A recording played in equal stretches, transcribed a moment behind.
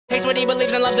Hates what he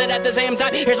believes and loves it at the same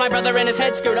time. Here's my brother and his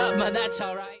head screwed up, but that's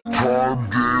alright. Time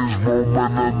gains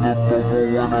moment in the moment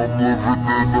when I'm living in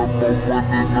a moment, in a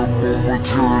momentary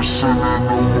sin,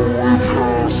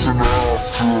 in a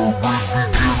moment past and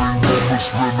after. Re-beginning moments,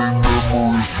 spinning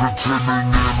memories,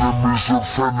 pretending enemies or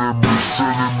frenemies,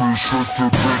 sending me straight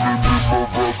to pinning me. My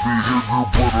bad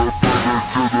behavior, but I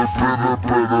better could have been a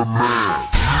better man.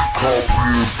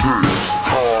 Copy and paste,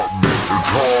 taught me and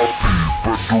copy,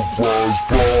 but the wise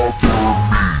bother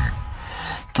me.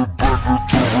 The better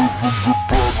the rhythm, the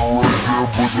better I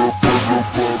am. With a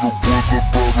better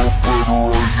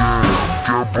I am.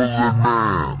 Gambling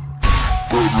man.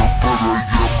 Better I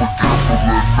am a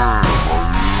gambling man. I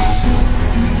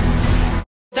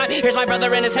am. Here's my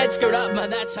brother and his head screwed up,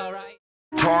 but that's alright.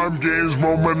 Time gains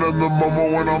moment in the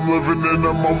moment when I'm living in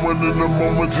a moment, in a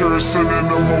momentary sin, in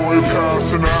a moment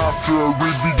past and after.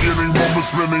 Re-beginning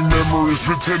moments, spinning memories,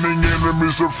 pretending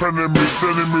enemies or frenemies,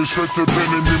 sending me straight to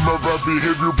pinning me. My bad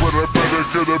behavior, but I better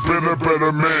could have been a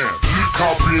better man.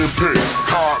 Copy and paste,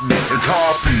 taught me and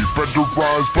copy, better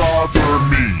rise bother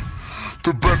me.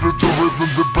 The better the rhythm,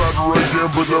 the better I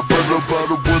am. With a better,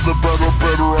 with a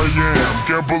better I am.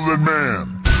 Gambling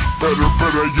man. Better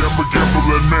I am a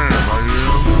gambling man, I am.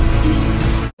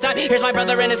 Here's my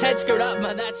brother and his head screwed up,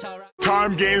 but that's alright.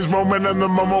 Time gains moment in the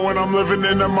moment when I'm living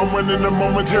in a moment, in a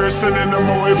momentary sin, in a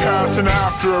moment past and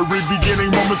after. A re-beginning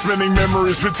moment, spinning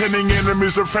memories, pretending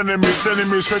enemies or frenemies, sending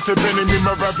me straight to pinning me.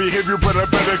 My bad behavior, but I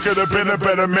better could have been a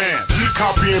better man.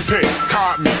 Copy and paste,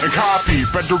 caught me and copy,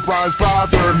 better rise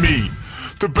bother me.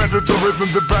 The better the rhythm,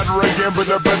 the better I am.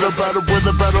 With a better, with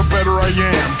a better I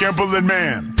am. Gambling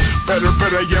man. Better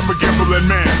I am a gambling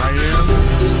man, I am.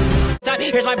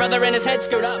 Here's my brother and his head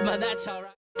screwed up, but that's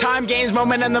alright. Time gains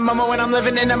moment in the moment when I'm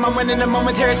living in a moment, in a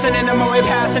momentary sin, in a moment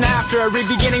past and after. A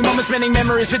re-beginning moment, spinning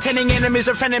memories, pretending enemies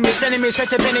or frenemies, sending me straight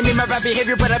to pinning me. My bad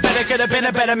behavior, but I better could have been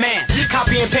a better man.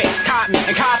 Copy and paste, caught me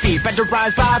and copy, better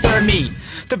rise bother me.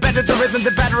 The better the rhythm,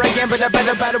 the better I am. With a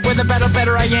with a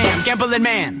better I am. Gambling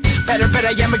man. Better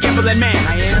I am a gambling man,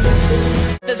 I am.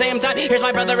 At the same time, here's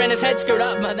my brother and his head screwed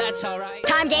up, but that's alright.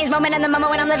 Time gains moment in the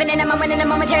moment when I'm living in a moment, in a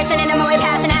momentary sin, in a moment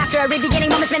past and after. A re-beginning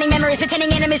moment, spinning memories,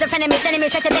 pretending enemies or frenemies, sending me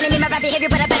straight to pinning me. My bad behavior,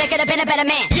 but I better could have been a better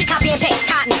man. Copy and paste,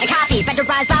 caught me and copy, better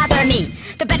rise bother me.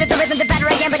 The better the rhythm, the better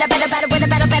I am. With a better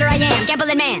I am.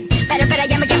 Gambling man. Better I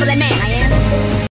am a gambling man, I am.